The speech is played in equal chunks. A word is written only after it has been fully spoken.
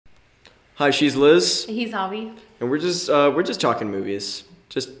Hi, she's Liz, He's Javi. and we're just talking movies.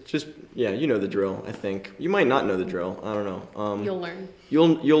 Just yeah, you know the drill. I think you might not know the drill. I don't know. You'll learn.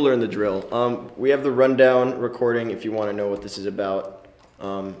 You'll learn the drill. We have the rundown recording if you want to know what this is about.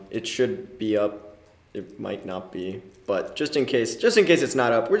 It should be up. It might not be, but just in case it's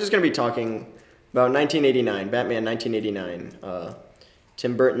not up, we're just gonna be talking about 1989, Batman 1989.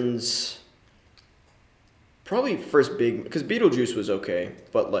 Tim Burton's probably first big, because Beetlejuice was okay,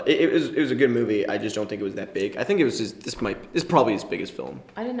 but like, it was a good movie. I just don't think it was that big. I think it was this is probably his biggest film.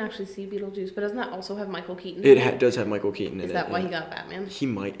 I didn't actually see Beetlejuice, but doesn't that also have Michael Keaton? Does have Michael Keaton in it. Is that why yeah. he got Batman? He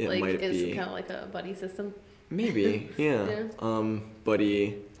might. It like, might it's be. kind of like a buddy system. Maybe. Yeah. Yeah.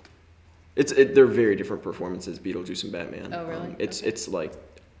 Buddy. They're very different performances, Beetlejuice and Batman. Oh, really? It's like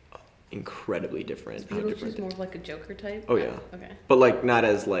incredibly different. Is how different Beetlejuice more of like a Joker type? Oh yeah. Okay. But like not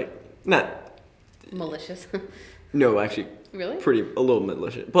Malicious. no, actually Really? a little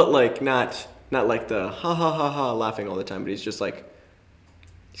malicious. But like not like the ha ha ha ha laughing all the time, but he's just like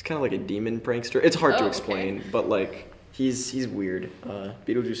he's kind of like a demon prankster. It's hard to explain, okay. but like he's weird.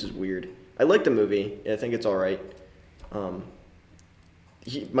 Beetlejuice is weird. I like the movie. I think it's all right.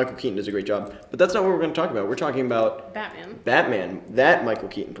 Michael Keaton does a great job, but that's not what we're going to talk about. We're talking about Batman, that Michael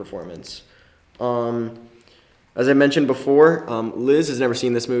Keaton performance. As I mentioned before, Liz has never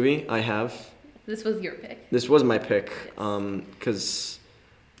seen this movie. I have. This was your pick. This was my pick, because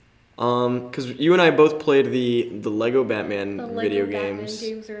you and I both played the Lego Batman video games.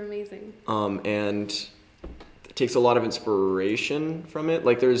 Batman games are amazing. And it takes a lot of inspiration from it.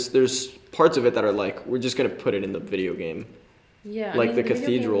 Like there's parts of it that are like we're just gonna put it in the video game. Yeah. Like the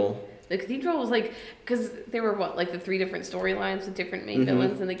Cathedral. The Cathedral was like, because there were like the 3 different storylines with different main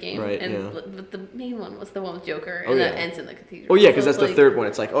villains in the game. Right, and yeah. But the main one was the one with Joker, and that ends in the Cathedral. Oh yeah, because so that's the like, third one.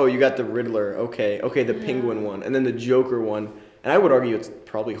 It's like, oh, you got the Riddler. Okay, the Penguin one, and then the Joker one. And I would argue it's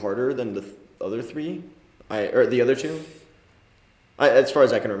probably harder than the other 3, or the other 2. As far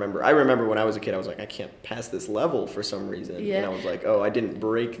as I can remember. I remember when I was a kid, I was like, I can't pass this level for some reason. Yeah. And I was like, oh, I didn't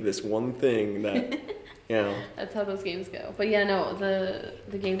break this one thing that, you know. That's how those games go. But yeah, no,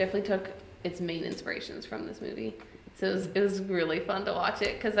 the game definitely took its main inspirations from this movie. So it was really fun to watch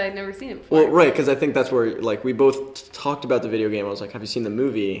it because I'd never seen it before. Well, right, because I think that's where, like, we both talked about the video game. I was like, have you seen the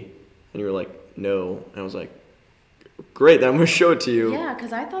movie? And you were like, no. And I was like, great, then I'm going to show it to you. Yeah,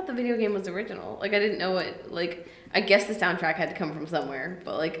 because I thought the video game was original. Like, I didn't know it. Like, I guess the soundtrack had to come from somewhere,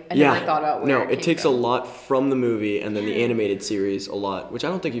 but like, I never thought about where it takes from. a lot from the movie and then the animated series a lot, which I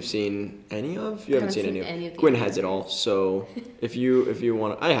don't think you've seen any of. You haven't seen any of. Gwen has it all, so if you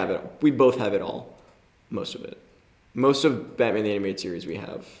want, I have it. We both have it all, most of it. Most of Batman the Animated Series we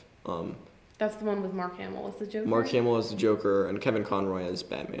have. That's the one with Mark Hamill as the Joker. Mark Hamill as the Joker and Kevin Conroy as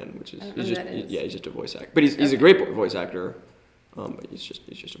Batman, which is he's just a voice actor, but he's a great voice actor. But he's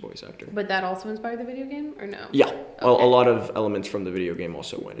just a voice actor. But that also inspired the video game, or no? Yeah, okay. A lot of elements from the video game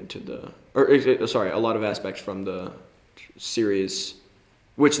also went into a lot of aspects from the series,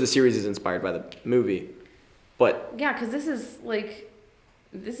 which the series is inspired by the movie. But yeah, because this is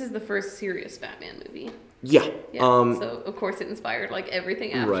the first serious Batman movie. Yeah. Yeah. So of course it inspired like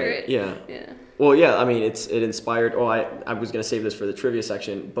everything after it. Yeah. Yeah. Well, yeah. I mean, it inspired. Oh, I was gonna save this for the trivia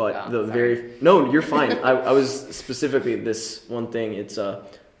section, but no, you're fine. I was specifically this one thing. It's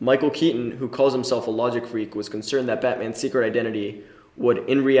Michael Keaton, who calls himself a logic freak, was concerned that Batman's secret identity would,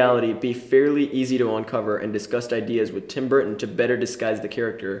 in reality, be fairly easy to uncover, and discussed ideas with Tim Burton to better disguise the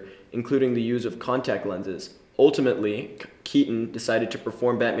character, including the use of contact lenses. Ultimately, Keaton decided to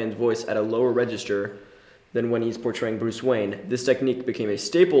perform Batman's voice at a lower register than when he's portraying Bruce Wayne. This technique became a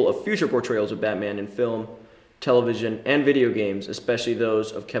staple of future portrayals of Batman in film, television, and video games, especially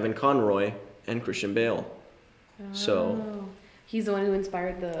those of Kevin Conroy and Christian Bale. Oh. So he's the one who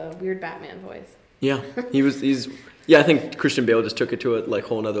inspired the weird Batman voice. Yeah, I think Christian Bale just took it to a like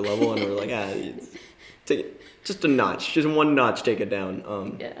whole nother level, and we're like, take it just a notch, just one notch, take it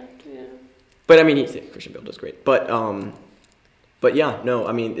down. Yeah. But I mean, Christian Bale does great. But yeah, no,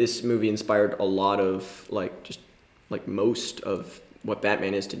 I mean, this movie inspired a lot of, most of what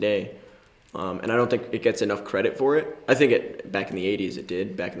Batman is today. And I don't think it gets enough credit for it. I think back in the 80s it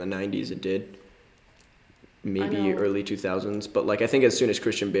did, back in the 90s it did, maybe early 2000s. But, I think as soon as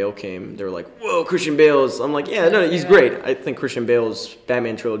Christian Bale came, they were like, whoa, Christian Bale's, I'm like, yeah, no, he's great. I think Christian Bale's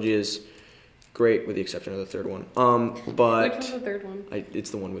Batman trilogy is great, with the exception of the third one. But which was the third one? It's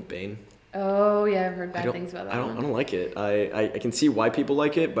the one with Bane. Oh yeah, I've heard bad things about that one. I don't like it. I can see why people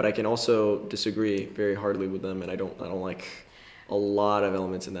like it, but I can also disagree very hardly with them, and I don't like a lot of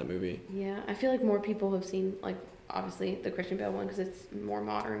elements in that movie. Yeah, I feel like more people have seen obviously the Christian Bale one because it's more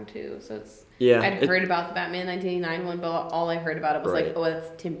modern too. So it's I'd heard about the Batman 1989 one, but all I heard about it was like, oh, that's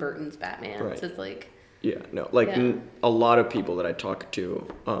Tim Burton's Batman. Right. So it's like a lot of people that I talk to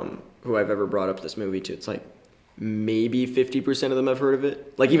who I've ever brought up this movie to, it's like maybe 50% of them have heard of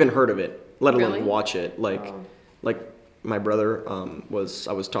it, like even heard of it, let alone watch it. Like my brother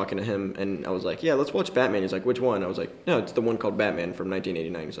I was talking to him and I was like, yeah, let's watch Batman. He's like, which one? I was like, no, it's the one called Batman from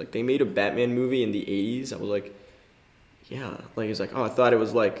 1989. He's like, they made a Batman movie in the 80s? I was like, yeah. Like, he's like, oh, I thought it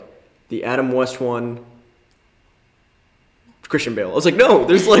was like the Adam West one, Christian Bale. I was like, no,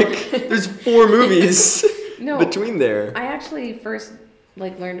 there's 4 movies between there. I actually first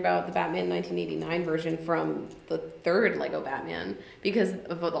learned about the Batman 1989 version from the third Lego Batman because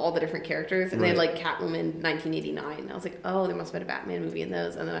of all the different characters, and they had Catwoman 1989. I was like, oh, there must have been a Batman movie in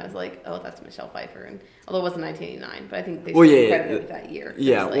those, and then I was like, oh, that's Michelle Pfeiffer, and although it wasn't 1989, but I think they credited with that year.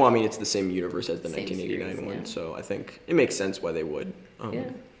 Yeah, well, I mean, it's the same universe as the 1989 one, so I think it makes sense why they would.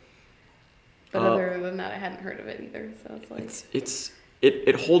 But other than that, I hadn't heard of it either, so it's like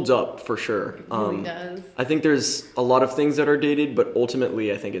It holds up for sure. It really does. I think there's a lot of things that are dated, but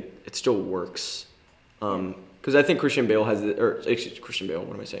ultimately I think it still works. Because I think Christian Bale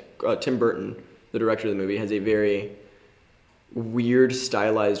Tim Burton, the director of the movie, has a very weird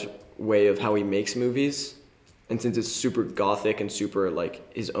stylized way of how he makes movies. And since it's super gothic and super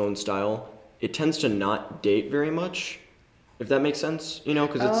his own style, it tends to not date very much, if that makes sense,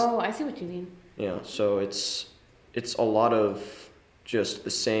 because I see what you mean. Yeah, so it's a lot of just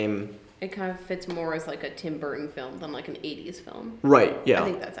the same. It kind of fits more as a Tim Burton film than an 80s film. Right, yeah. I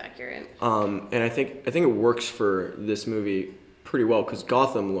think that's accurate. And I think it works for this movie pretty well because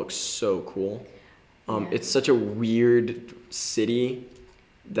Gotham looks so cool. It's such a weird city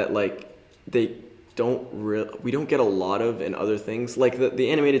that we don't get a lot of in other things. Like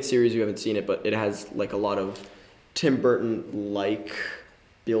the animated series, you haven't seen it, but it has a lot of Tim Burton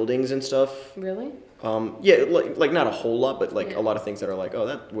buildings and stuff. Really? Yeah, not a whole lot, but a lot of things that are oh,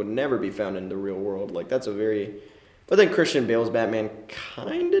 that would never be found in the real world. That's a very. But I think Christian Bale's Batman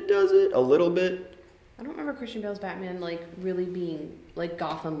kind of does it a little bit. I don't remember Christian Bale's Batman really being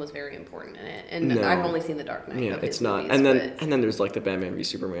Gotham was very important in it, and I've only seen The Dark Knight. Yeah, it's not. Movies, and then there's the Batman v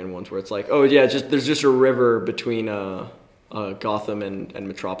Superman ones where it's oh yeah, there's just a river between Gotham and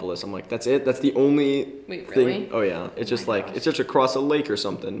Metropolis. I'm that's it. That's the only thing. Really? Oh yeah, it's just it's just across a lake or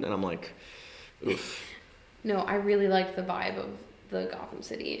something, and I'm oof. No, I really liked the vibe of the Gotham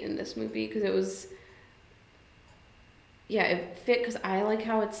City in this movie because it was. Yeah, it fit because I like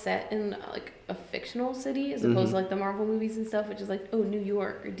how it's set in a fictional city as opposed to the Marvel movies and stuff, which is oh, New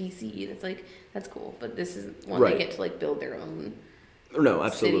York or DC, and it's that's cool. But this is one they get to build their own. No,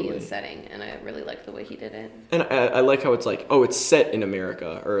 absolutely. City and setting, and I really liked the way he did it. And I like how it's it's set in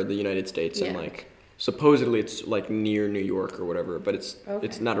America or the United States, and supposedly it's near New York or whatever, but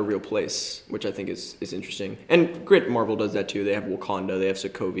it's not a real place, which I think is interesting. And great, Marvel does that too. They have Wakanda, they have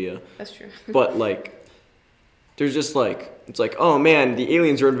Sokovia. That's true. But there's just it's oh man, the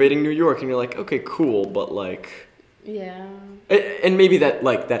aliens are invading New York, and you're okay, cool, but yeah. And maybe that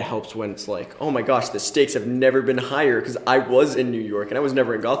that helps when it's oh my gosh, the stakes have never been higher because I was in New York and I was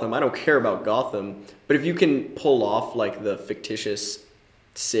never in Gotham. I don't care about Gotham, but if you can pull off the fictitious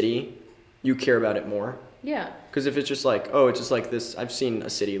city, you care about it more. Yeah. Because if it's just oh, it's just this. I've seen a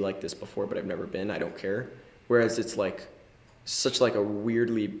city like this before, but I've never been. I don't care. Whereas it's such a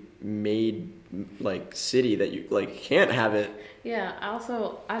weirdly made city that you can't have it. Yeah,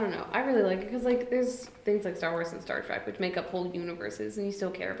 I don't know. I really like it because there's things like Star Wars and Star Trek which make up whole universes, and you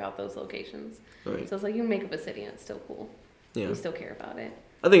still care about those locations. Right. So it's you make up a city and it's still cool. Yeah. You still care about it.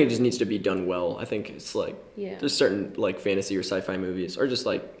 I think it just needs to be done well. I think it's there's certain fantasy or sci-fi movies or just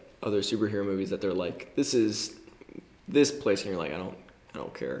other superhero movies that they're this is this place, and you're I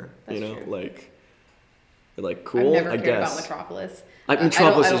don't care. That's true. You're I've cool. never cared guess. about Metropolis.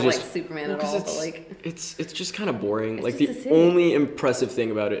 Metropolis I don't is just like Superman at all, but it's just kind of boring. It's the only impressive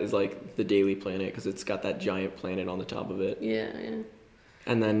thing about it is the Daily Planet because it's got that giant planet on the top of it. Yeah.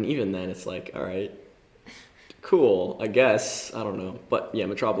 And then even then it's all right, cool, I guess. I don't know, but yeah,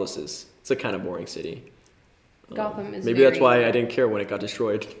 Metropolis it's a kind of boring city. Gotham is maybe that's why I didn't care when it got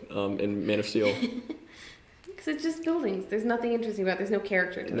destroyed in Man of Steel. Because it's just buildings. There's nothing interesting about it. There's no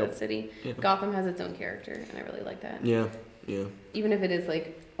character to that city. Yeah. Gotham has its own character, and I really like that. Yeah. Even if it is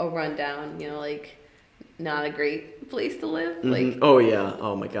a rundown, not a great place to live. Mm-hmm. Oh yeah.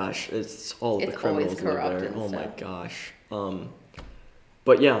 Oh my gosh. It's all the criminals live there. Oh my gosh.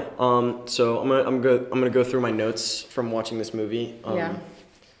 But yeah. So I'm gonna go through my notes from watching this movie.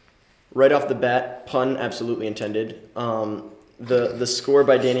 Right off the bat, pun absolutely intended. The score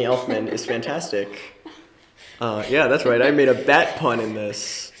by Danny Elfman is fantastic. Yeah, that's right. I made a bat pun in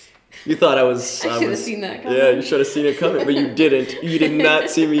this. You thought I was. I should have seen that coming. Yeah, you should have seen it coming, but you didn't. You did not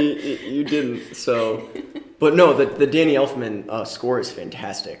see me. You didn't. So, but no, the Danny Elfman score is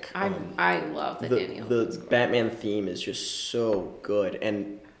fantastic. I love the Danny Elfman score. Batman theme is just so good,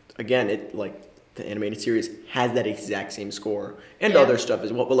 and again, it like the animated series has that exact same score and other stuff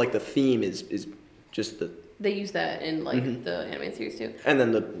as well. But like the theme is just the. They use that in like the animated series too. And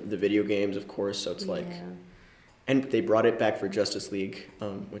then the video games, of course. So it's like. And they brought it back for Justice League,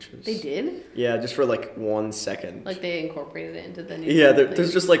 which was... They did? Yeah, just for like 1 second. Like they incorporated it into the new... Yeah,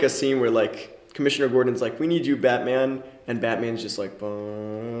 there's just like a scene where like Commissioner Gordon's like, we need you, Batman. And Batman's just like...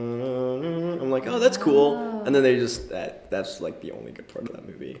 I'm like, oh, that's cool. And then they just... That's like the only good part of that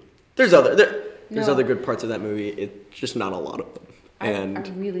movie. There's other good parts of that movie. It's just not a lot of them. And I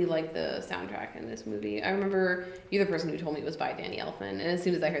really like the soundtrack in this movie. I remember you're the person who told me it was by Danny Elfman, and as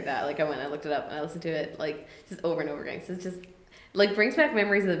soon as I heard that, like I went and I looked it up and I listened to it like just over and over again. So it's just like brings back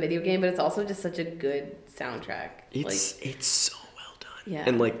memories of the video game, but it's also just such a good soundtrack. It's so well done. Yeah.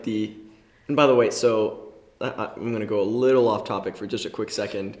 And like and by the way, so I'm gonna go a little off topic for just a quick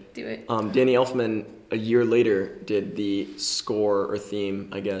second. Do it. Danny Elfman a year later did the score or theme,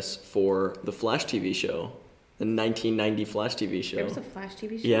 I guess, for the Flash TV show. The 1990 Flash TV show. There was a Flash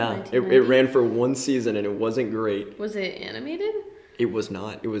TV show. Yeah, it ran for 1 season and it wasn't great. Was it animated? It was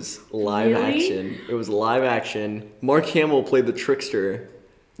not. It was live action. It was live action. Mark Hamill played the Trickster.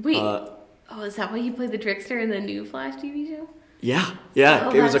 Wait. Is that why he played the Trickster in the new Flash TV show? Yeah.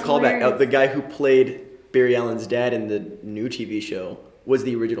 Oh, It was a callback. hilarious. The guy who played Barry Allen's dad in the new TV show was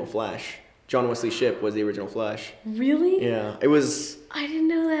the original Flash. John Wesley Shipp was the original Flash. Really? Yeah, it was. I didn't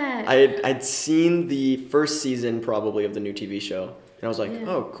know that. I'd seen the first season probably of the new TV show, and I was like,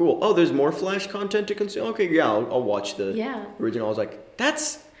 oh, cool. Oh, there's more Flash content to consume. Okay, yeah, I'll watch the original. I was like,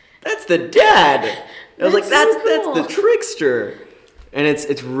 that's the dad. And I was like, that's the Trickster, and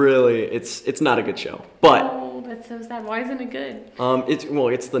it's really it's not a good show, but. Oh, that's so sad. Why isn't it good?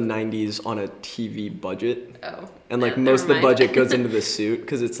 It's the 90s on a TV budget. Oh. And like most of the budget goes into the suit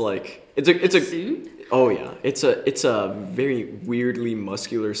because it's like it's a suit. Oh yeah, it's a very weirdly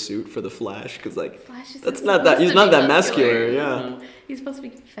muscular suit for the Flash because like Flash is he's not that muscular. Yeah. He's supposed to be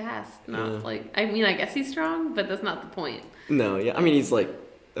fast, not like I mean I guess he's strong, but that's not the point. No, yeah, I mean he's like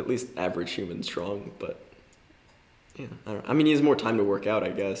at least average human strong, but yeah, I mean he has more time to work out, I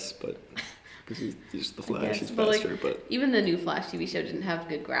guess, but. Because he's just the Flash, he's faster, but... Even the new Flash TV show didn't have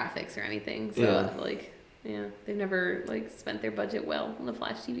good graphics or anything, so, they've never, spent their budget well on the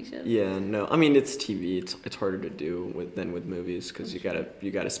Flash TV shows. Yeah, no, I mean, it's TV, it's harder to do than with movies, because you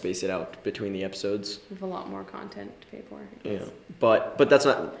gotta space it out between the episodes. We have a lot more content to pay for. Yeah, but that's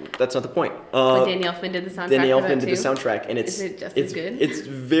not the point. But Danny Elfman did the soundtrack. Danny Elfman did the soundtrack, and is it just as good? It's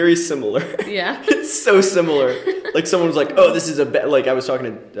very similar. Yeah. It's so similar. Like someone was like, "Oh, this is like I was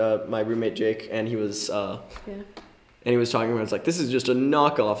talking to my roommate Jake, and he was and he was talking about it's like this is just a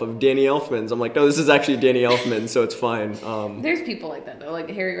knockoff of Danny Elfman's. I'm like, no, this is actually Danny Elfman, so it's fine. There's people like that though, like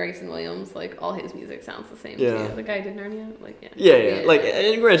Harry Gregson Williams, like all his music sounds the same. Yeah. Too. The guy who did Narnia, Yeah. Like,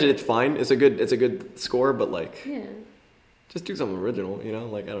 and granted, it's fine. It's a good score, but like, just do something original, you know?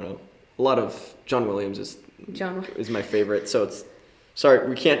 Like I don't know. A lot of John Williams is my favorite, so it's. Sorry,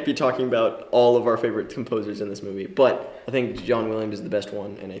 we can't be talking about all of our favorite composers in this movie, but I think John Williams is the best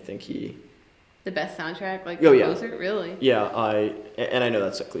one, and I think he... The best soundtrack, composer? Really? Yeah, I know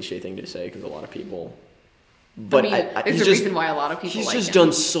that's a cliche thing to say, because a lot of people... But there's a reason why a lot of people He's just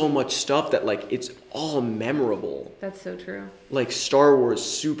done so much stuff that, it's all memorable. That's so true. Like Star Wars,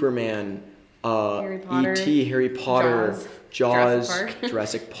 Superman, Harry Potter, E.T., Harry Potter, Jaws,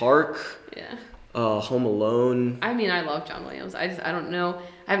 Jurassic Park. Yeah. Home Alone. I mean, I love John Williams. I don't know.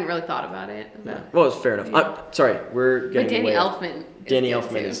 I haven't really thought about it. Well, it's fair enough. Yeah. Sorry, we're getting. But Danny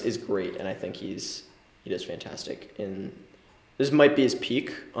Elfman. Is great, and I think he does fantastic. And this might be his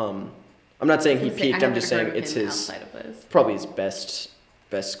peak. I'm not saying he peaked. I'm just saying it's his probably his best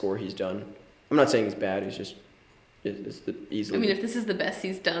score he's done. I'm not saying he's bad. He's just. It's easily. I mean, if this is the best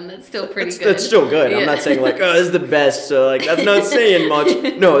he's done, that's still pretty good. That's still good. Yeah. I'm not saying oh, this is the best. So that's not saying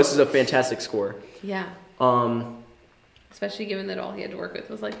much. No, this is a fantastic score. Yeah. Especially given that all he had to work with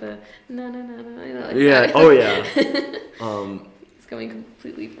was the no, yeah. That. Oh yeah. It's going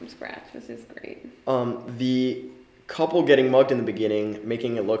completely from scratch. This is great. The couple getting mugged in the beginning,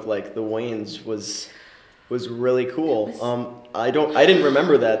 making it look like the Wayans was really cool. I didn't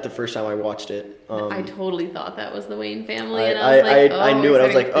remember that the first time I watched it. I totally thought that was the Wayne family, and I knew it. I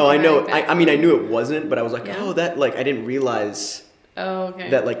was like, oh, I know. I mean, I knew it wasn't, but I was like, oh, that I didn't realize. Oh, okay.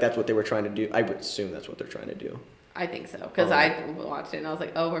 That that's what they were trying to do. I would assume that's what they're trying to do. I think so, because I watched it and I was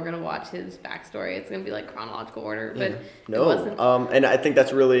like, oh, we're gonna watch his backstory. It's gonna be like chronological order, but no. It wasn't. And I think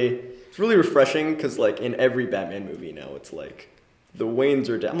it's really refreshing because like in every Batman movie now, it's like the Waynes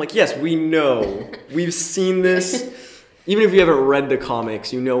are dead. I'm like, yes, we know, we've seen this. Even if you haven't read the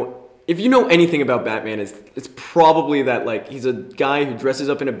comics, you know. If you know anything about Batman, it's probably that like he's a guy who dresses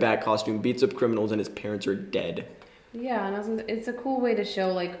up in a bat costume, beats up criminals, and his parents are dead. Yeah, and it's a cool way to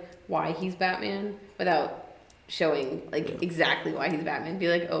show like why he's Batman without showing like exactly why he's Batman. Be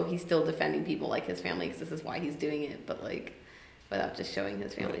like, oh, he's still defending people like his family because this is why he's doing it, but like without just showing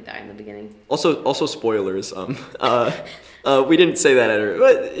his family die in the beginning. Also spoilers. We didn't say that ever.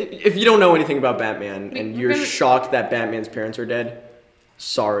 But if you don't know anything about Batman and you're shocked that Batman's parents are dead,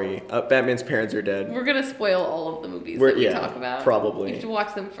 sorry, Batman's parents are dead. We're gonna spoil all of the movies that we talk about. Probably. You have to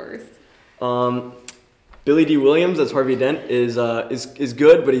watch them first. Billy D. Williams as Harvey Dent is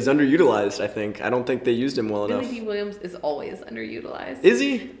good, but he's underutilized. I think. I don't think they used him well enough. Billy D. Williams is always underutilized. Is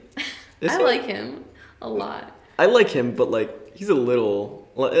he? I like him a lot. I like him, but like he's a little.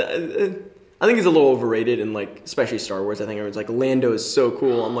 I think he's a little overrated in like especially Star Wars. I think everyone's like Lando is so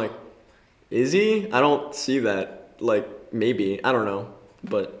cool. I'm like, is he? I don't see that. Like maybe I don't know,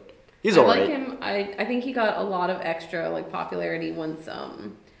 but he's alright. I like him. I think he got a lot of extra like popularity once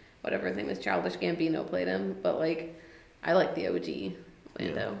whatever his name is, Childish Gambino played him. But like, I like the OG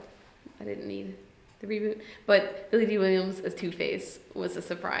Lando. Yeah. I didn't need the reboot. But Billy D. Williams as Two-Face was a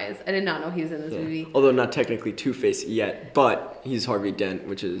surprise. I did not know he was in this movie. Although not technically Two-Face yet, but he's Harvey Dent,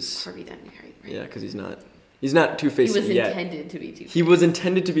 which is Harvey Dent, right? Yeah, because he's not Two-Face yet. He was intended to be Two-Face. He was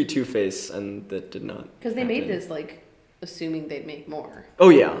intended to be Two-Face, and that did not. Because they made this like assuming they'd make more. Oh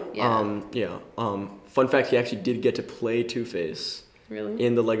yeah. Fun fact: he actually did get to play Two-Face. Really?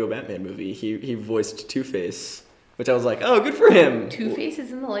 In the Lego Batman movie, he voiced Two-Face, which I was like, oh, good for him. Two-Face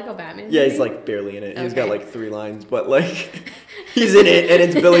is in the Lego Batman movie? Yeah, he's like barely in it. Okay. He's got like 3 lines, but like he's in it, and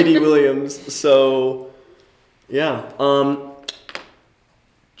it's Billy D. Williams. So yeah,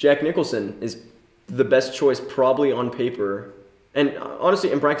 Jack Nicholson is the best choice probably on paper, and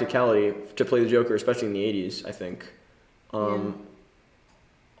honestly, in practicality, to play the Joker, especially in the '80s. I think.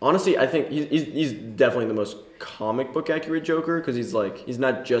 Honestly, I think he's definitely the most comic book accurate Joker because he's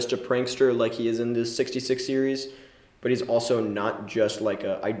not just a prankster like he is in the '66 series, but he's also not just like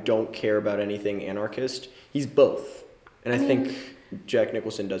a I don't care about anything anarchist. He's both, and I think Jack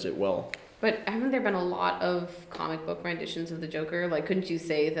Nicholson does it well. But haven't there been a lot of comic book renditions of the Joker? Like, couldn't you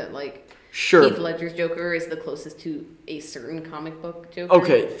say that like sure. Heath Ledger's Joker is the closest to a certain comic book Joker?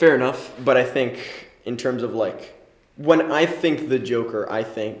 Okay, fair enough. But I think in terms of like. When I think the Joker, I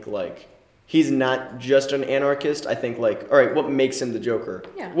think, like, he's not just an anarchist. I think, like, all right, what makes him the Joker?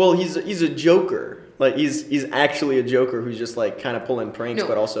 Yeah. Well, he's a Joker. Like, he's actually a Joker who's just, like, kind of pulling pranks,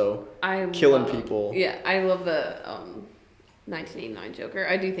 but also killing people. Yeah, I love the 1989 Joker.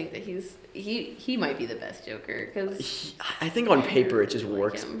 I do think that he might be the best Joker. Cause I think on paper it just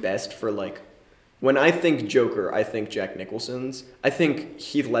works best for, like, when I think Joker, I think Jack Nicholson's. I think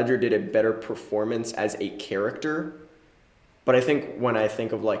Heath Ledger did a better performance as a character. But I think when I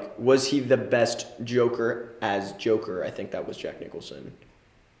think of, like, was he the best Joker as Joker, I think that was Jack Nicholson.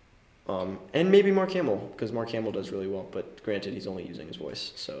 And maybe Mark Hamill, because Mark Hamill does really well. But granted, he's only using his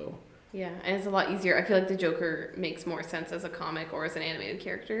voice, so... Yeah, and it's a lot easier. I feel like the Joker makes more sense as a comic or as an animated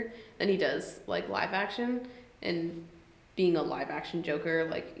character than he does, like, live action. And being a live action Joker,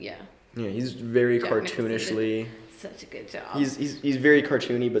 like, yeah. Yeah, he's very Jack cartoonishly... Such a good job. He's very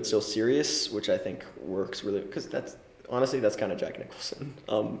cartoony, but still serious, which I think works really... Because that's... Honestly, that's kind of Jack Nicholson.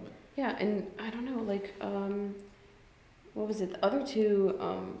 Yeah, and I don't know, like, what was it? The other two,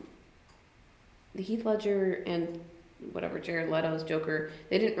 the Heath Ledger and whatever, Jared Leto's Joker,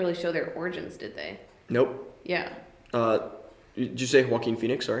 they didn't really show their origins, did they? Nope. Yeah. Did you say Joaquin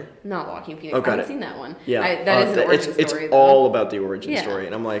Phoenix? Sorry? Not Joaquin Phoenix. Oh, I haven't seen that one. Yeah. That is an origin story, It's though. all about the origin story,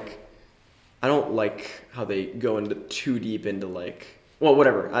 and I'm like, I don't like how they go into too deep into, like... Well,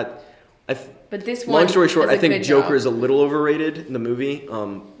 whatever. But this one, long story short, I think Joker is job. a little overrated in the movie.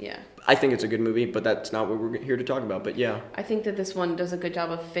 Yeah. I think it's a good movie, but that's not what we're here to talk about. But yeah. I think that this one does a good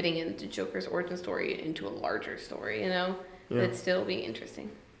job of fitting into Joker's origin story into a larger story, you know? Yeah. But it's still being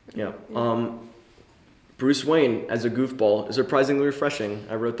interesting. Yeah. Bruce Wayne as a goofball is surprisingly refreshing.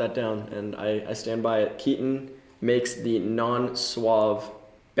 I wrote that down, and I stand by it. Keaton makes the non-suave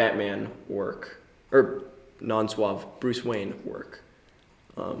Batman work. Or non-suave Bruce Wayne work.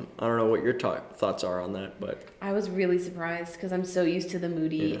 I don't know what your thoughts are on that, but... I was really surprised because I'm so used to the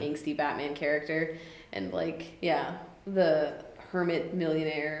moody, angsty Batman character. And, like, yeah, the hermit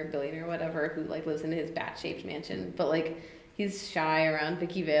millionaire, billionaire, whatever, who, like, lives in his bat-shaped mansion. But, like, he's shy around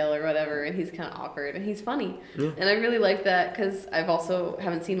Vicky Vale or whatever, and he's kind of awkward, and he's funny. Yeah. And I really like that because I've also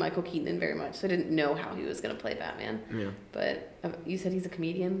haven't seen Michael Keaton in very much, so I didn't know how he was going to play Batman. Yeah. But you said he's a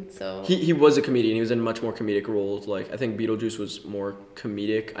comedian, so... He was a comedian. He was in much more comedic roles. Like, I think Beetlejuice was more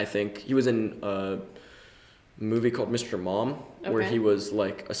comedic. I think he was in a movie called Mr. Mom, where he was,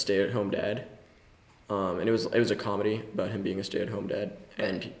 like, a stay-at-home dad. And it was a comedy about him being a stay-at-home dad.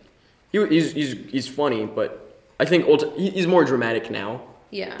 And he's funny, but I think he's more dramatic now.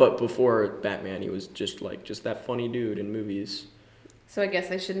 Yeah. But before Batman, he was just that funny dude in movies. So I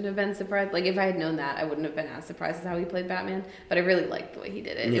guess I shouldn't have been surprised. Like, if I had known that, I wouldn't have been as surprised as how he played Batman. But I really liked the way he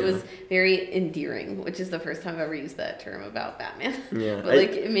did it. Yeah. It was very endearing, which is the first time I've ever used that term about Batman. Yeah. But,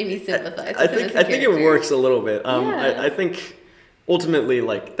 like, it made me sympathize I think it works a little bit. I think ultimately,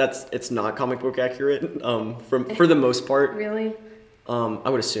 like, it's not comic book accurate for the most part. Really? I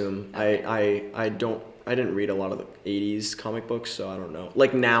would assume. Okay. I didn't read a lot of the 80s comic books, so I don't know.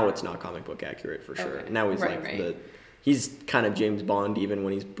 Like, now it's not comic book accurate for sure. Okay. Now he's he's kind of James Bond even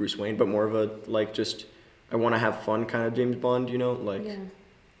when he's Bruce Wayne, but more of a, like, just, I want to have fun kind of James Bond, you know? Like,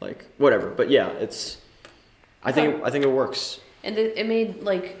 like whatever. But yeah, I think it works. And it made,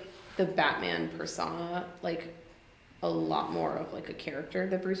 like, the Batman persona, like, a lot more of, like, a character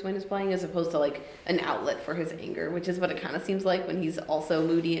that Bruce Wayne is playing as opposed to, like, an outlet for his anger, which is what it kind of seems like when he's also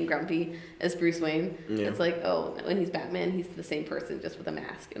moody and grumpy as Bruce Wayne. Yeah. It's like, oh, when he's Batman, he's the same person just with a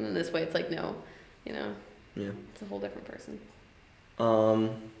mask. And then this way it's like, no, you know. Yeah. It's a whole different person.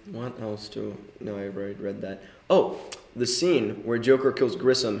 What else no, I already read that. Oh, the scene where Joker kills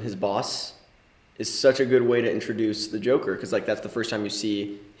Grissom, his boss, is such a good way to introduce the Joker, because, like, that's the first time you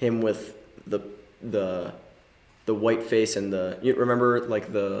see him with the white face and you remember,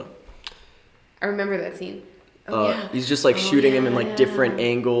 like, I remember that scene. Oh, yeah. He's just, like, shooting him in, like, different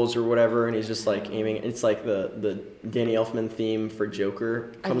angles or whatever, and he's just, like, aiming. It's like the Danny Elfman theme for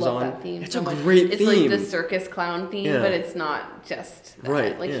Joker comes on. That theme it's so a great theme. It's like the circus clown theme, but it's not just that.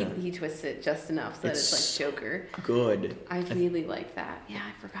 Right. Like, he twists it just enough so that it's like Joker. Good. I really like that. Yeah,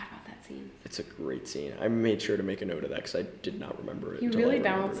 I forgot about that scene. It's a great scene. I made sure to make a note of that because I did not remember it. He really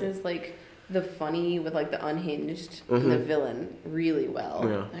balances, like, the funny with, like, the unhinged and the villain really well.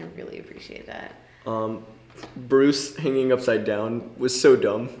 Yeah. I really appreciate that. Bruce hanging upside down was so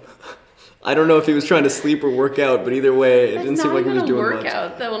dumb. I don't know if he was trying to sleep or work out, but either way, it didn't seem like he was doing much. That's not even a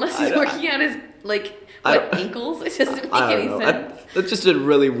workout, though, unless he's working out his, like, ankles. It just didn't make any sense. That's just a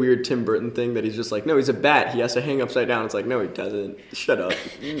really weird Tim Burton thing that he's just like, no, he's a bat. He has to hang upside down. It's like, no, he doesn't. Shut up.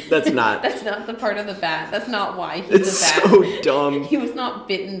 That's not. That's not the part of the bat. That's not why he's a bat. It's so dumb. He was not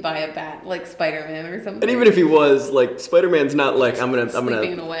bitten by a bat like Spider-Man or something. And even if he was, like, Spider-Man's not like,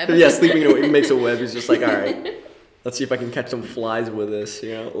 sleeping in a web. Yeah, sleeping in a web. He makes a web. He's just like, all right, let's see if I can catch some flies with this,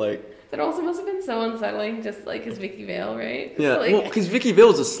 you know, like. That also must have been so unsettling, just like his Vicky Vale, right? Yeah, like... well, because Vicky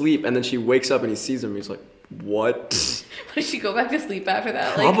Vale's asleep, and then she wakes up and he sees him, and he's like, what? Does she go back to sleep after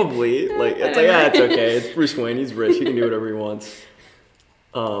that? Probably. Like, it's like, it's okay. It's Bruce Wayne. He's rich. He can do whatever he wants.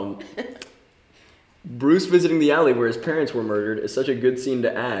 Bruce visiting the alley where his parents were murdered is such a good scene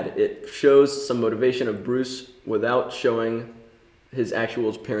to add. It shows some motivation of Bruce without showing his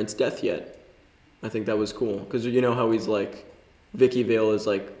actual parents' death yet. I think that was cool. Because you know how he's like, Vicky Vale is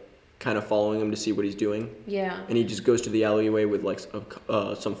like kind of following him to see what he's doing. Yeah. And he just goes to the alleyway with like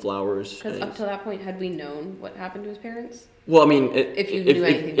some flowers. Because up to that point, had we known what happened to his parents? Well, I mean, if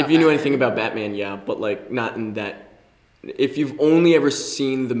you knew anything about Batman, yeah, but like not in that. If you've only ever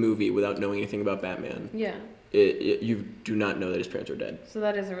seen the movie without knowing anything about Batman, yeah, you do not know that his parents are dead. So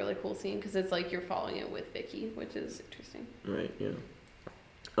that is a really cool scene because it's like you're following it with Vicky, which is interesting. Right. Yeah.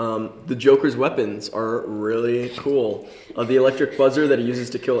 The Joker's weapons are really cool. The electric buzzer that he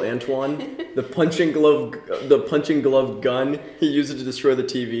uses to kill Antoine, the punching glove gun he uses to destroy the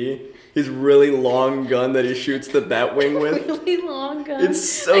TV, his really long gun that he shoots the Batwing with. Really long gun.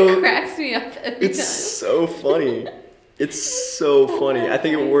 It cracks me up every time. It's so funny. It's so funny. I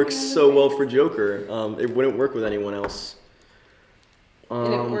think it works so well for Joker. It wouldn't work with anyone else.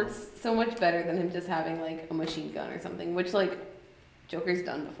 And it works so much better than him just having like a machine gun or something, which like Joker's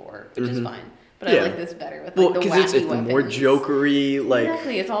done before, which is fine. But I like this better with like the wacky it's more Jokery, like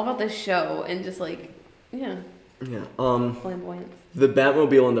exactly. It's all about the show and just like flamboyance. The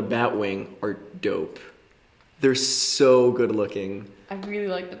Batmobile and the Batwing are dope. They're so good looking. I really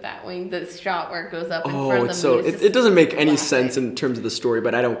like the Batwing. The shot where it goes up in front of the moon. It doesn't make any sense in terms of the story,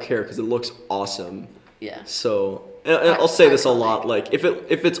 but I don't care because it looks awesome. Yeah. So I'll say this a lot. Like if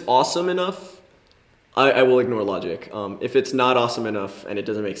it's awesome enough, I will ignore logic. If it's not awesome enough and it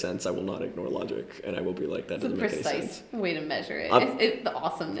doesn't make sense, I will not ignore logic, and I will be like, that doesn't make any sense. It's a precise way to measure it. The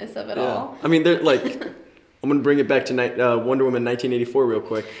awesomeness of it all. I mean, they're like, I'm gonna bring it back to Wonder Woman 1984 real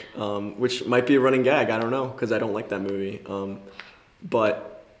quick, which might be a running gag. I don't know because I don't like that movie.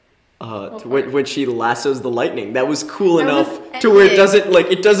 But when she lassos the lightning, that was cool enough to where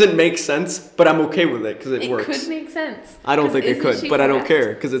it doesn't make sense, but I'm okay with it because it works. It could make sense. I don't think it could, but I don't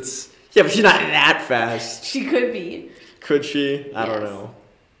care because it's but she's not that fast. She could be. Could she? I don't know.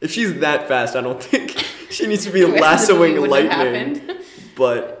 If she's that fast, I don't think she needs to be lassoing lightning.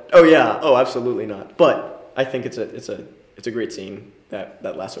 But absolutely not. But I think it's a great scene, that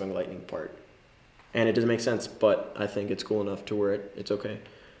lassoing lightning part, and it doesn't make sense, but I think it's cool enough to where it's okay.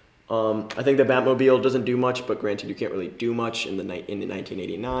 I think the Batmobile doesn't do much, but granted, you can't really do much in the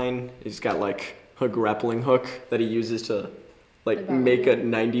 1989. He's got like a grappling hook that he uses to make a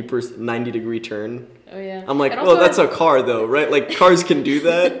 90-degree turn. Oh yeah. I'm like, well, that's a car though, right? Like cars can do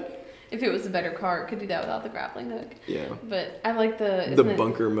that. If it was a better car, it could do that without the grappling hook. Yeah. But I like the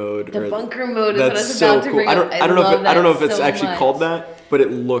bunker mode. The bunker mode is what I was about to bring up. I don't know if it's actually called that, but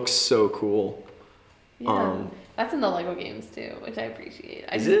it looks so cool. Yeah. That's in the Lego games too, which I appreciate.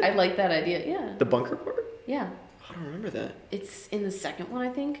 I like that idea. Yeah. The bunker part? Yeah. I don't remember that. It's in the second one, I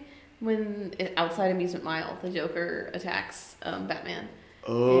think, when outside Amusement Mile, the Joker attacks Batman.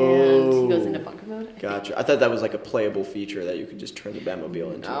 Oh. And he goes into bunker mode. Gotcha. I thought that was like a playable feature that you could just turn the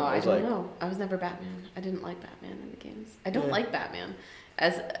Batmobile into. Oh, I don't know. I was never Batman. I didn't like Batman in the games. I don't like Batman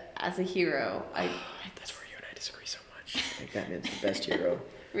as a hero. That's where you and I disagree so much. I think Batman's the best hero.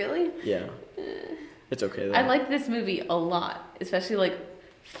 Really? Yeah. It's okay though. I like this movie a lot, especially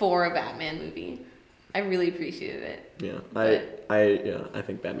for a Batman movie. I really appreciated it. Yeah. I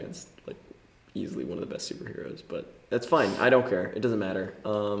think Batman's easily one of the best superheroes, but that's fine. I don't care. It doesn't matter.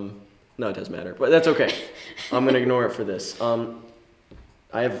 No, it does matter, but that's okay. I'm gonna ignore it for this.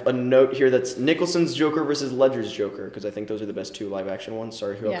 I have a note here that's Nicholson's Joker versus Ledger's Joker, because I think those are the best two live-action ones.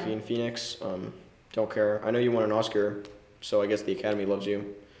 Sorry, Joaquin Phoenix. Don't care. I know you won an Oscar, so I guess the Academy loves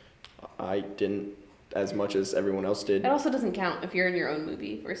you. I didn't as much as everyone else did. It also doesn't count if you're in your own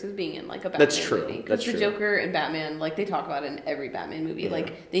movie versus being in a Batman That's true. movie. Because the Joker and Batman, they talk about it in every Batman movie. Yeah.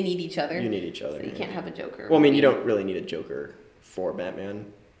 They need each other. You need each other. So you can't have a Joker. Well, I mean, you don't really need a Joker for Batman,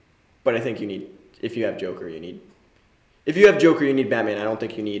 but I think you need. If you have Joker, you need. If you have Joker, you need Batman. I don't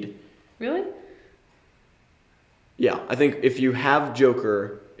think you need. Really? Yeah, I think if you have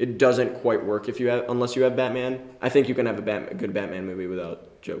Joker, it doesn't quite work. Unless you have Batman, I think you can have a good Batman movie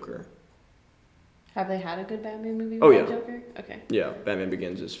without Joker. Have they had a good Batman movie without Joker? Okay. Yeah, Batman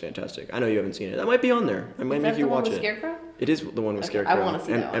Begins is fantastic. I know you haven't seen it. That might be on there. I might make you watch it. Is that the one with Scarecrow? It is the one with Scarecrow. I want to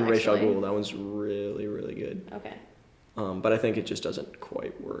see that one, and Ra's al Ghul. That one's really, really good. Okay. But I think it just doesn't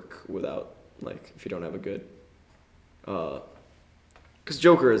quite work without, if you don't have a good... Because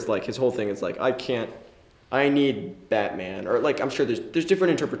Joker is, his whole thing is, I need Batman. Or, I'm sure there's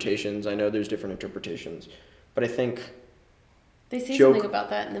different interpretations. I know there's different interpretations. But I think... They say something about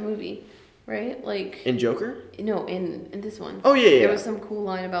that in the movie. Right? In Joker? No, in this one. Oh, yeah. There was some cool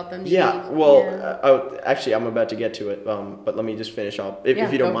line about them. Yeah, actually, I'm about to get to it, but let me just finish off,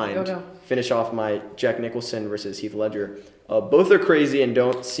 if you don't mind. Go. Finish off my Jack Nicholson versus Heath Ledger. Both are crazy and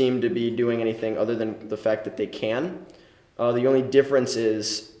don't seem to be doing anything other than the fact that they can. The only difference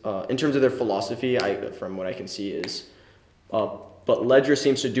is, in terms of their philosophy, from what I can see is, but Ledger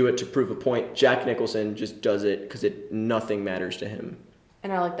seems to do it to prove a point. Jack Nicholson just does it because nothing matters to him.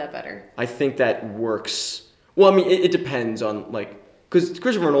 And I like that better. I think that works. Well, I mean, it depends on, because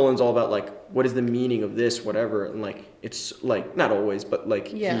Christopher Nolan's all about, what is the meaning of this, whatever. And, it's, not always, but,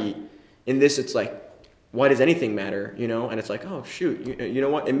 in this, it's, why does anything matter, And it's oh, shoot, you know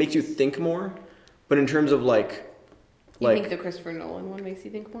what? It makes you think more. But in terms of, You think the Christopher Nolan one makes you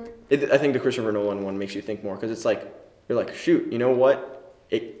think more? I think the Christopher Nolan one makes you think more. Because it's, you're shoot, you know what?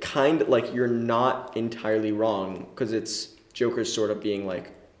 It kind of, you're not entirely wrong. Because it's... Joker's sort of being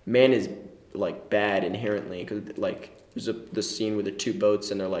man is bad inherently because there's the scene with the two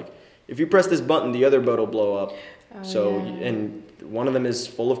boats and they're if you press this button the other boat will blow up. And one of them is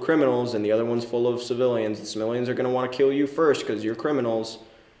full of criminals and the other one's full of civilians. The civilians are going to want to kill you first because you're criminals,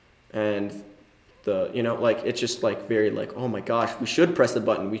 and it's just very oh my gosh, we should press the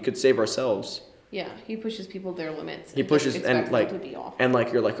button, we could save ourselves. Yeah, he pushes people to their limits. He pushes and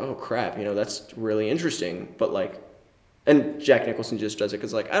you're oh crap, that's really interesting, but and Jack Nicholson just does it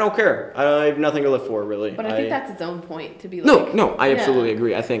because, I don't care. I have nothing to live for, really. But I think that's its own point, to be No, I absolutely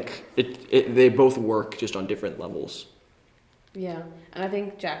agree. I think they both work just on different levels. Yeah, and I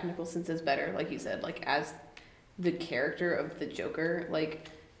think Jack Nicholson's is better, like you said, as the character of the Joker,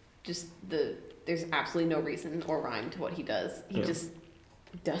 there's absolutely no reason or rhyme to what he does. He just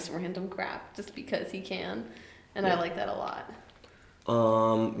does random crap just because he can, and I like that a lot.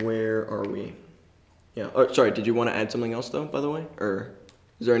 Where are we? Yeah. Oh, sorry. Did you want to add something else though? By the way, or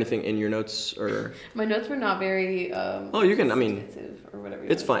is there anything in your notes or? My notes were not very. Oh, you can. I mean, or whatever.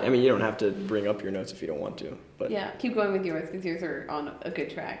 It's fine. I mean, you don't have to bring up your notes if you don't want to. But yeah, keep going with yours because yours are on a good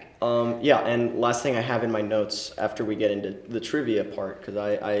track. Yeah, and last thing I have in my notes after we get into the trivia part, because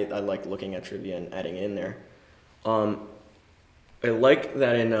I like looking at trivia and adding it in there. I like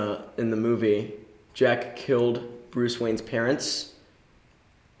that in the movie, Jack killed Bruce Wayne's parents,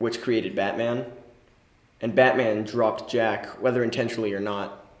 which created Batman, and Batman dropped Jack, whether intentionally or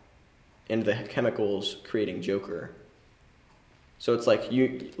not, into the chemicals, creating Joker. So it's like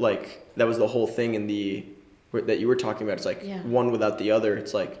that was the whole thing in that you were talking about. It's like one without the other.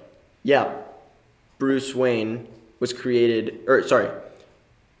 It's like, yeah, Bruce Wayne was created,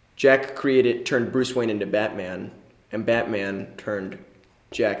 Jack turned Bruce Wayne into Batman, and Batman turned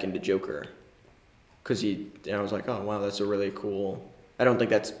Jack into Joker. And I was like, oh wow, that's a really cool. I don't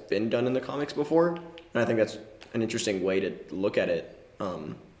think that's been done in the comics before, and I think that's an interesting way to look at it.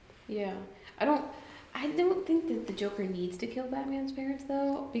 Yeah, I don't think that the Joker needs to kill Batman's parents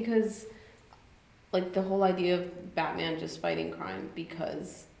though, because like the whole idea of Batman just fighting crime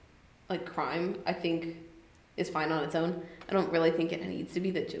because like crime, I think, is fine on its own. I don't really think it needs to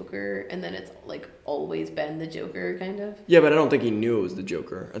be the Joker, and then it's like always been the Joker kind of. Yeah, but I don't think he knew it was the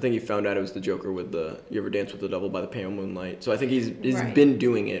Joker. I think he found out it was the Joker with You Ever Dance with the Devil by the Pale Moonlight. So I think he's been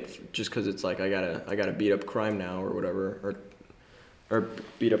doing it just because it's like I gotta beat up crime now or whatever, or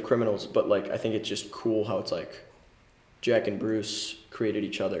beat up criminals. But like I think it's just cool how it's like Jack and Bruce created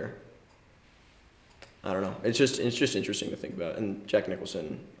each other. I don't know. It's just interesting to think about, and Jack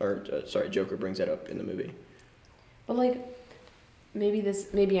Nicholson Joker brings that up in the movie. But like, maybe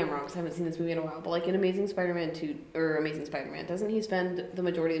I'm wrong because I haven't seen this movie in a while. But like in Amazing Spider-Man 2 or Amazing Spider-Man, doesn't he spend the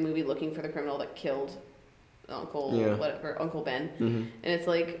majority of the movie looking for the criminal that killed Uncle Ben? Mm-hmm. And it's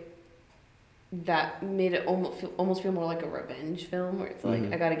like that made it almost feel more like a revenge film where it's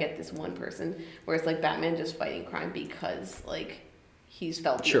like I gotta get this one person. Where it's like Batman just fighting crime because like he's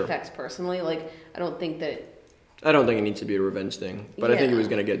felt the effects personally. Like I don't think it needs to be a revenge thing, but I think he was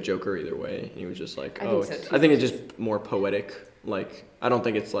gonna get Joker either way. He was just like, I think it's just more poetic. Like I don't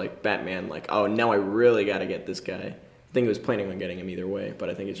think it's like Batman, like oh now I really gotta get this guy. I think he was planning on getting him either way, but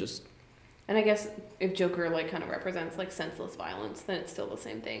I think it's just. And I guess if Joker like kind of represents like senseless violence, then it's still the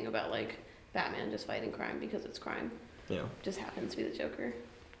same thing about like Batman just fighting crime because it's crime. Yeah, just happens to be the Joker.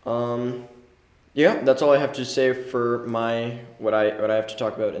 Yeah, that's all I have to say for what I have to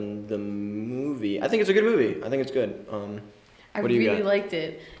talk about in the movie. I think it's a good movie. I think it's good. I really liked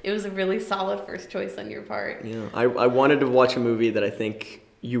it. It was a really solid first choice on your part. Yeah, I wanted to watch a movie that I think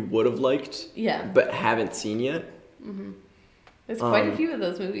you would have liked. Yeah. But haven't seen yet. Mm-hmm. There's quite a few of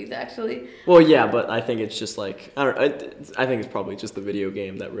those movies actually. Well, yeah, but I think it's just like I think it's probably just the video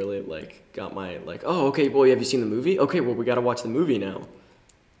game that really like got my like oh okay well have you seen the movie? Okay, well we got to watch the movie now.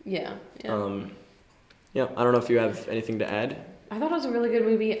 Yeah. Yeah. Yeah, I don't know if you have anything to add. I thought it was a really good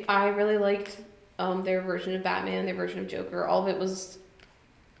movie. I really liked their version of Batman, their version of Joker. All of it was,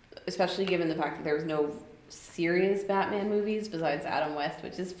 especially given the fact that there was no serious Batman movies besides Adam West,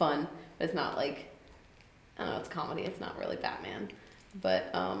 which is fun, but it's not like, I don't know, it's comedy. It's not really Batman. But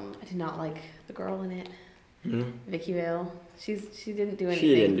I did not like the girl in it. Mm-hmm. Vicky Vale. She didn't do anything.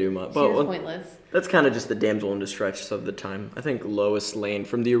 She didn't do much. She was pointless. That's kind of just the damsel in distress of the time. I think Lois Lane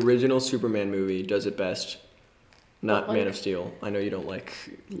from the original Superman movie does it best. Not Man of Steel. I know you don't like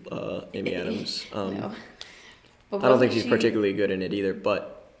Amy Adams. No. I don't think she's particularly good in it either,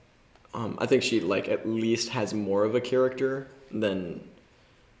 but I think she like at least has more of a character than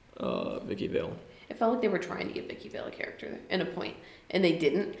Vicky Vale. It felt like they were trying to give Vicky Vale a character and a point, and they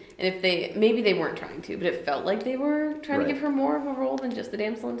didn't. And maybe they weren't trying to, but it felt like they were trying to give her more of a role than just the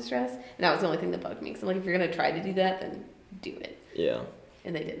damsel in distress. And that was the only thing that bugged me. So I'm like, if you're gonna try to do that, then do it. Yeah.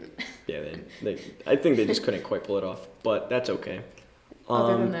 And they didn't. Yeah, I think they just couldn't quite pull it off, but that's okay.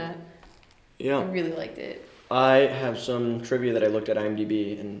 Other than that, yeah, I really liked it. I have some trivia that I looked at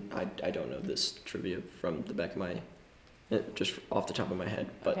IMDb, and I don't know this trivia from the back of my. Just off the top of my head,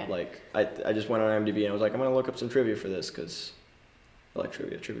 but like I just went on IMDb and I was like, I'm gonna look up some trivia for this because I like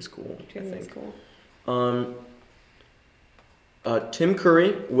trivia. Trivia's cool. Trivia's cool. Tim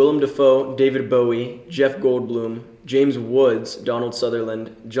Curry, Willem Dafoe, David Bowie, Jeff Goldblum, James Woods, Donald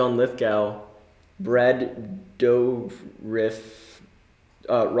Sutherland, John Lithgow, Brad Dourif,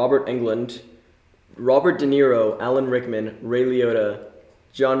 Robert Englund, Robert De Niro, Alan Rickman, Ray Liotta,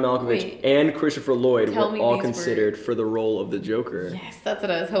 John Malkovich, and Christopher Lloyd were all these considered for the role of the Joker. Yes, that's what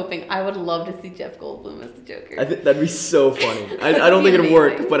I was hoping. I would love to see Jeff Goldblum as the Joker. I think that'd be so funny. I don't think it'd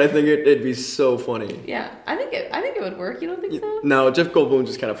work, but I think it'd be so funny. Yeah, I think it would work. You don't think so? No, Jeff Goldblum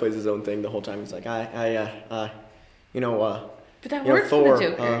just kind of plays his own thing the whole time. He's like, But that Thor, works for the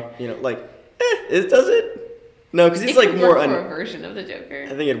Joker. Does it? No, because he's like more for a version of the Joker.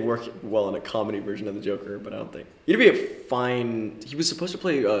 I think it'd work well in a comedy version of the Joker, but I don't think he'd be a fine. He was supposed to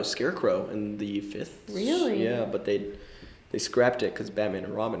play Scarecrow in the 5th. Really? Yeah, but they scrapped it because Batman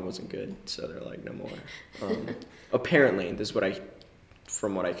and Robin wasn't good, so they're like, no more. Apparently, this is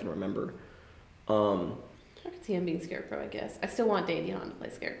from what I can remember. I could see him being Scarecrow, I guess. I still want Dane DeHaan to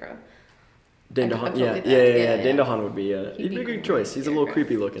play Scarecrow. Dane DeHaan, yeah. Dane DeHaan would be he'd be a good choice. He's a little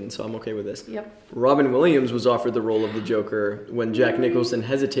creepy looking, so I'm okay with this. Yep. Robin Williams was offered the role of the Joker when Jack Nicholson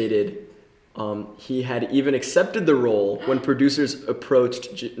hesitated. He had even accepted the role when producers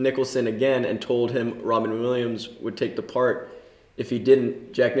approached Nicholson again and told him Robin Williams would take the part. If he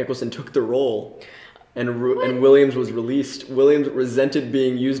didn't, Jack Nicholson took the role. And Williams was released. Williams resented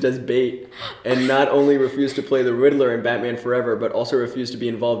being used as bait and not only refused to play the Riddler in Batman Forever, but also refused to be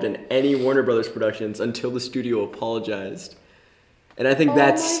involved in any Warner Brothers productions until the studio apologized. And I think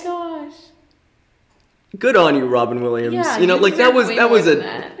that's... Oh my gosh. Good on you, Robin Williams. Yeah, that was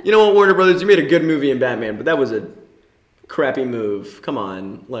a... You know what, Warner Brothers, you made a good movie in Batman, but that was a crappy move. Come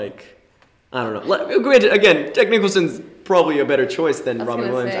on. I don't know. Granted, again, Jack Nicholson's probably a better choice than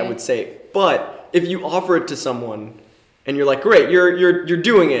Robin Williams, I would say. But... if you offer it to someone and you're like, great, you're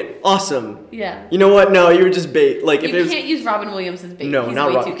doing it, awesome. Yeah. You know what? No, you were just bait. Like you can't use Robin Williams as bait. No, He's not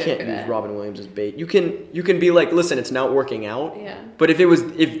way Robin. Too You good can't for use that. Robin Williams as bait. You can be like, listen, it's not working out. Yeah. But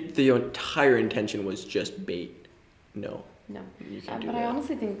if the entire intention was just bait, no. No. You can't do but that. I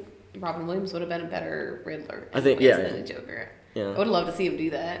honestly think Robin Williams would have been a better Riddler. I think than a Joker. Yeah. I would love to see him do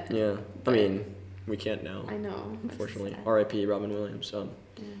that. Yeah. I mean, we can't now. I know. Unfortunately, R.I.P. Robin Williams. Yeah.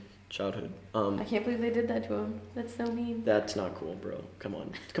 Childhood. I can't believe they did that to him. That's so mean. That's not cool, bro. Come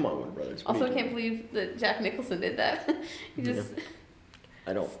on, Warner Brothers. Also, I can't believe that Jack Nicholson did that. You just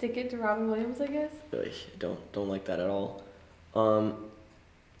I don't stick it to Robin Williams, I guess. Don't like that at all. All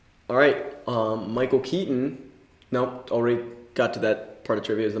right. Michael Keaton. Nope, already got to that part of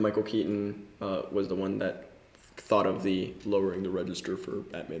trivia. Is that Michael Keaton was the one that thought of the lowering the register for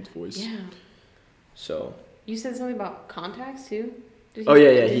Batman's voice. Yeah. So. You said something about contacts too. He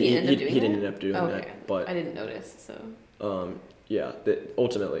didn't end up doing that, but I didn't notice. So. They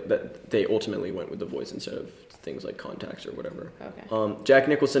ultimately went with the voice instead of things like contacts or whatever. Okay. Jack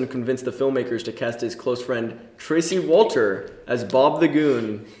Nicholson convinced the filmmakers to cast his close friend Tracy Walter as Bob the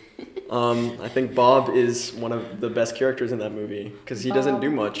Goon. I think Bob is one of the best characters in that movie because he doesn't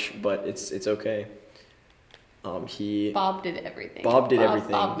do much, but it's okay. Bob did everything. Bob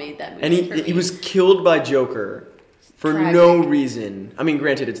made that movie. And he was killed by Joker for no reason. I mean,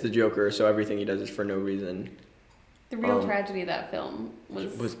 granted, it's the Joker, so everything he does is for no reason. The real tragedy of that film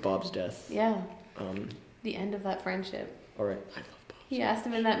was Bob's death. Yeah. The end of that friendship. All right. I love Bob. He asked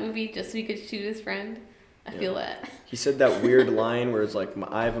him in that movie just so he could shoot his friend. I feel that. He said that weird line where it's like, my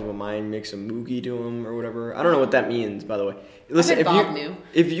eye of a mind makes a moogie to him or whatever. I don't know what that means, by the way. Listen,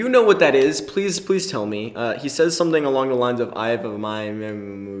 if you know what that is, please tell me. He says something along the lines of eye of a mind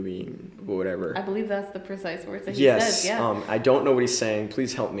movie, whatever. I believe that's the precise words that he says. Yeah. I don't know what he's saying.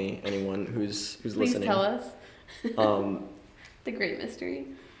 Please help me, anyone who's listening. Please tell us. The great mystery.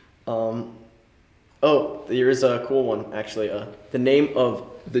 Here's a cool one actually. The name of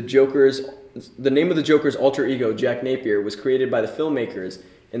the Joker's alter ego, Jack Napier, was created by the filmmakers.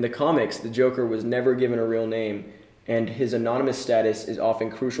 In the comics, the Joker was never given a real name, and his anonymous status is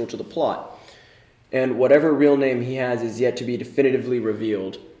often crucial to the plot. And whatever real name he has is yet to be definitively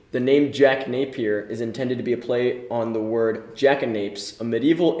revealed. The name Jack Napier is intended to be a play on the word jackanapes, a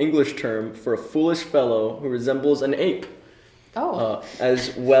medieval English term for a foolish fellow who resembles an ape.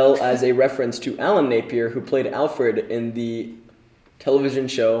 As well as a reference to Alan Napier, who played Alfred in the television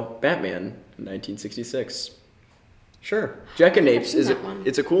show Batman in 1966. Sure. Jackanapes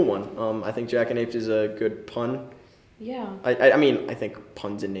it's a cool one. I think Jackanapes is a good pun. Yeah. I mean, I think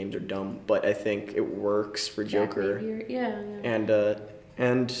puns and names are dumb, but I think it works for Joker. Yeah.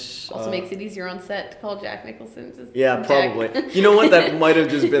 And also makes it easier on set to call Jack Nicholson. Probably. You know what? That might have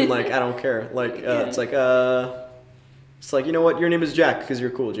just been like, I don't care. Like, it's like, you know what? Your name is Jack because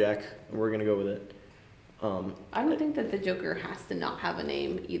you're cool, Jack. And we're gonna go with it. I don't think that the Joker has to not have a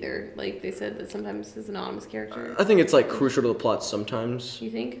name either. Like they said that sometimes his anonymous character. I think it's like crucial to the plot sometimes. You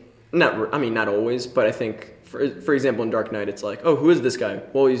think? Not always, but I think for example in Dark Knight it's like, oh, who is this guy?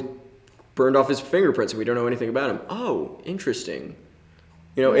 Well, he's burned off his fingerprints and we don't know anything about him. Oh, interesting.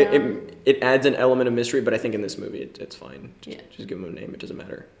 You know, Yeah. it adds an element of mystery, but I think in this movie it's fine. Yeah. Just give him a name. It doesn't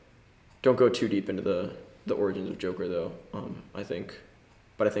matter. Don't go too deep into the origins of Joker, though. I think,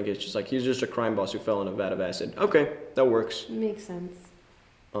 but I think it's just like he's just a crime boss who fell in a vat of acid. Okay, that works. Makes sense.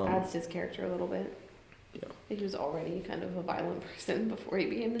 Um, Adds to his character a little bit. Yeah. He was already kind of a violent person before he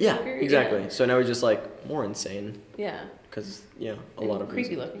became the Yeah, Joker. exactly. So now he's just like more insane Yeah. because a And lot of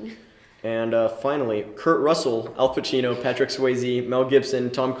creepy reasons. looking. And finally, Kurt Russell, Al Pacino, Patrick Swayze, Mel Gibson,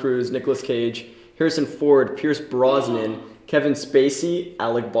 Tom Cruise, Nicolas Cage, Harrison Ford, Pierce Brosnan, Kevin Spacey,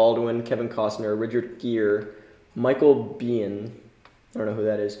 Alec Baldwin, Kevin Costner, Richard Gere, Michael Biehn, I don't know who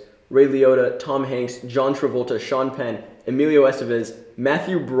that is, Ray Liotta, Tom Hanks, John Travolta, Sean Penn, Emilio Estevez,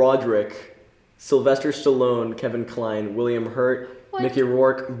 Matthew Broderick, Sylvester Stallone, Kevin Kline, William Hurt, What? Mickey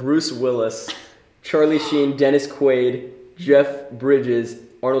Rourke, Bruce Willis, Charlie Sheen, Dennis Quaid, Jeff Bridges,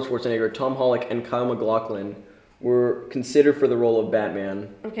 Arnold Schwarzenegger, Tom Hollick, and Kyle MacLachlan were considered for the role of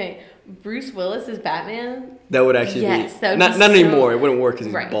Batman. Okay, Bruce Willis is Batman. That would actually Yes, be that would not be not so- anymore. It wouldn't work because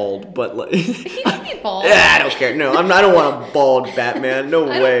he's Right. bald. But like, He can be bald. yeah, I don't care. No, I don't want a bald Batman. No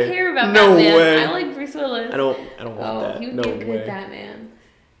I way. don't care about no Batman. way. I like Bruce Willis. I don't want that. He would No be a good way. Batman.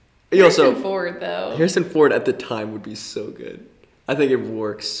 He also Harrison Ford, though. Harrison Ford at the time would be so good. I think it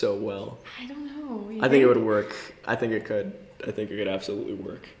works so well. I don't know. You I think it would work. I think it could. I think it could absolutely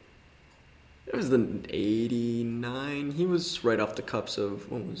work. It was the 89. He was right off the cups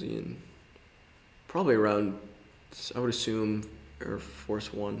of, what was he in? Probably around, I would assume, Air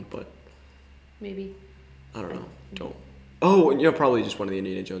Force One, but Maybe. I don't know. Don't. Oh, probably just one of the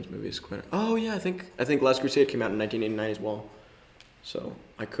Indiana Jones movies. Oh yeah, I think Last Crusade came out in 1989 as well. So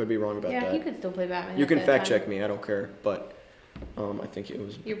I could be wrong about Yeah, that. he could still play Batman. You at can that fact time. check me. I don't care, but I think it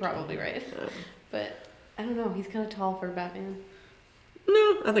was. You're probably right. But I don't know. He's kind of tall for Batman.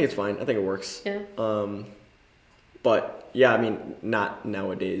 No, I think it's fine. I think it works. Yeah. But yeah, I mean, not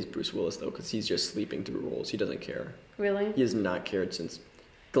nowadays Bruce Willis though, because he's just sleeping through roles. He doesn't care. Really? He has not cared since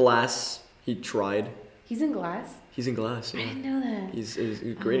Glass. He tried. He's in Glass? He's in Glass. I Yeah. didn't know that. He's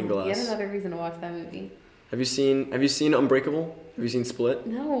great in Glass. Yet another reason to watch that movie. Have you seen Unbreakable? Have you seen Split?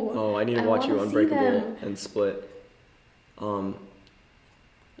 No. Oh, I need to I watch you wanna see Unbreakable them. and Split.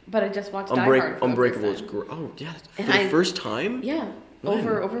 But I just watched Die Hard. For the Unbreakable is first time. great. Oh yeah, for And the first time. Yeah. When?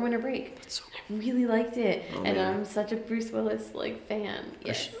 Over winter break. That's so I really liked it. Oh, and man. I'm such a Bruce Willis fan.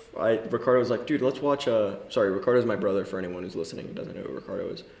 Yes. Ricardo was like, dude, let's watch. Sorry, Ricardo's my brother. For anyone who's listening and doesn't know who Ricardo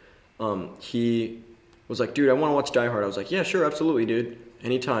is, he was like, dude, I want to watch Die Hard. I was like, yeah, sure, absolutely, dude,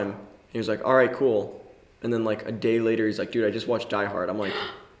 anytime. He was like, all right, cool. And then like a day later, he's like, dude, I just watched Die Hard. I'm like,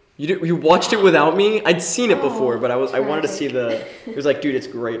 you watched it without me? I'd seen it before, but I wanted to see the. He was like, dude, it's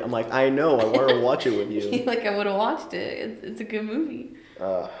great. I'm like, I know, I wanted to watch it with you. Like I would have watched it. It's a good movie.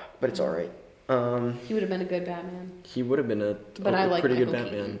 But it's all right. He would have been a good Batman. He would have been But I like pretty good Michael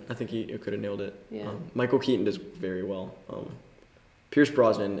Batman. Keaton. I think he could have nailed it. Yeah. Michael Keaton does very well. Pierce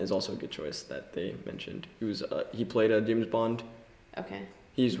Brosnan is also a good choice that they mentioned. He played a James Bond. Okay.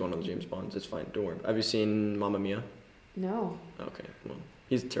 He's one of the James Bonds. It's fine. Don't worry. Have you seen Mamma Mia? No. Okay. Well,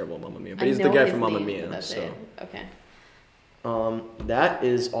 he's terrible at Mamma Mia, but I he's the know guy his from Mamma name, Mia. but that's So it. Okay. that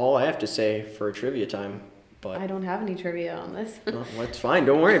is all I have to say for trivia time. But I don't have any trivia on this. well, it's fine.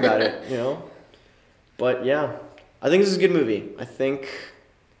 Don't worry about it. But yeah, I think this is a good movie. I think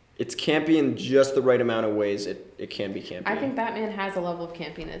it's campy in just the right amount of ways it can be campy. I think Batman has a level of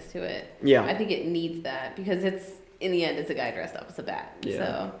campiness to it. Yeah. I think it needs that because in the end it's a guy dressed up as a bat. Yeah.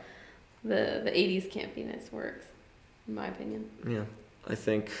 So the 80s campiness works, in my opinion. Yeah, I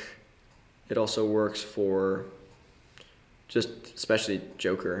think it also works for just especially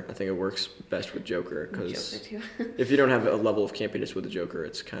Joker. I think it works best with Joker because Joker too. if you don't have a level of campiness with the Joker,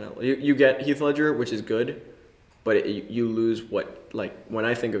 it's kind of you get Heath Ledger, which is good, but you lose what like when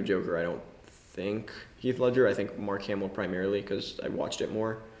I think of Joker, I don't think Heath Ledger. I think Mark Hamill primarily because I watched it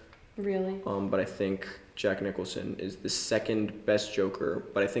more. Really? But I think Jack Nicholson is the second best Joker,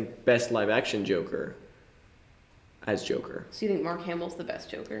 but I think best live action Joker as Joker. So you think Mark Hamill's the best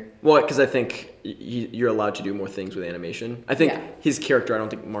Joker? Well, because I think you're allowed to do more things with animation. I think Yeah. his character, I don't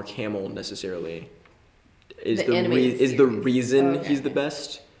think Mark Hamill necessarily is The the animated the series. reason Okay. he's the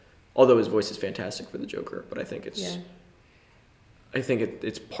best. Although his voice is fantastic for the Joker, but I think it's Yeah.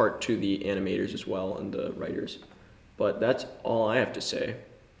 it's part to the animators as well and the writers. But that's all I have to say.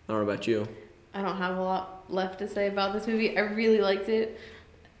 I don't know about you. I don't have a lot left to say about this movie. I really liked it.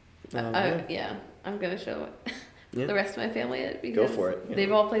 Yeah. I'm gonna show Yeah. the rest of my family it because for it, yeah.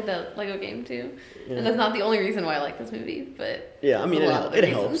 they've all played the Lego game too, Yeah. and that's not the only reason why I like this movie. But Yeah, I there's mean a lot of it other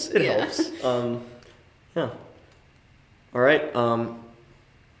helps. reasons. It Yeah. helps. Yeah. All right. I don't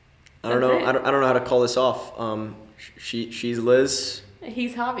That's know. it. I don't know how to call this off. She's Liz.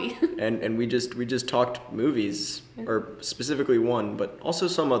 He's Javi. and we just talked movies, or specifically one, but also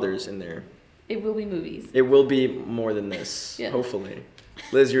some others in there. It will be movies. It will be more than this, hopefully.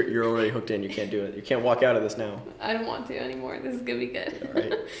 Liz, you're already hooked in. You can't do it. You can't walk out of this now. I don't want to anymore. This is gonna be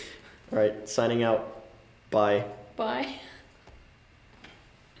good. All right. Signing out. Bye. Bye.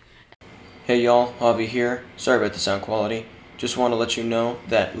 Hey y'all, Javi here. Sorry about the sound quality. Just want to let you know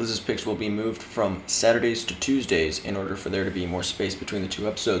that Liz's Picks will be moved from Saturdays to Tuesdays in order for there to be more space between the 2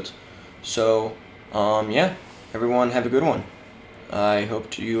 episodes. So, yeah, everyone have a good one. I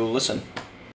hope you'll listen.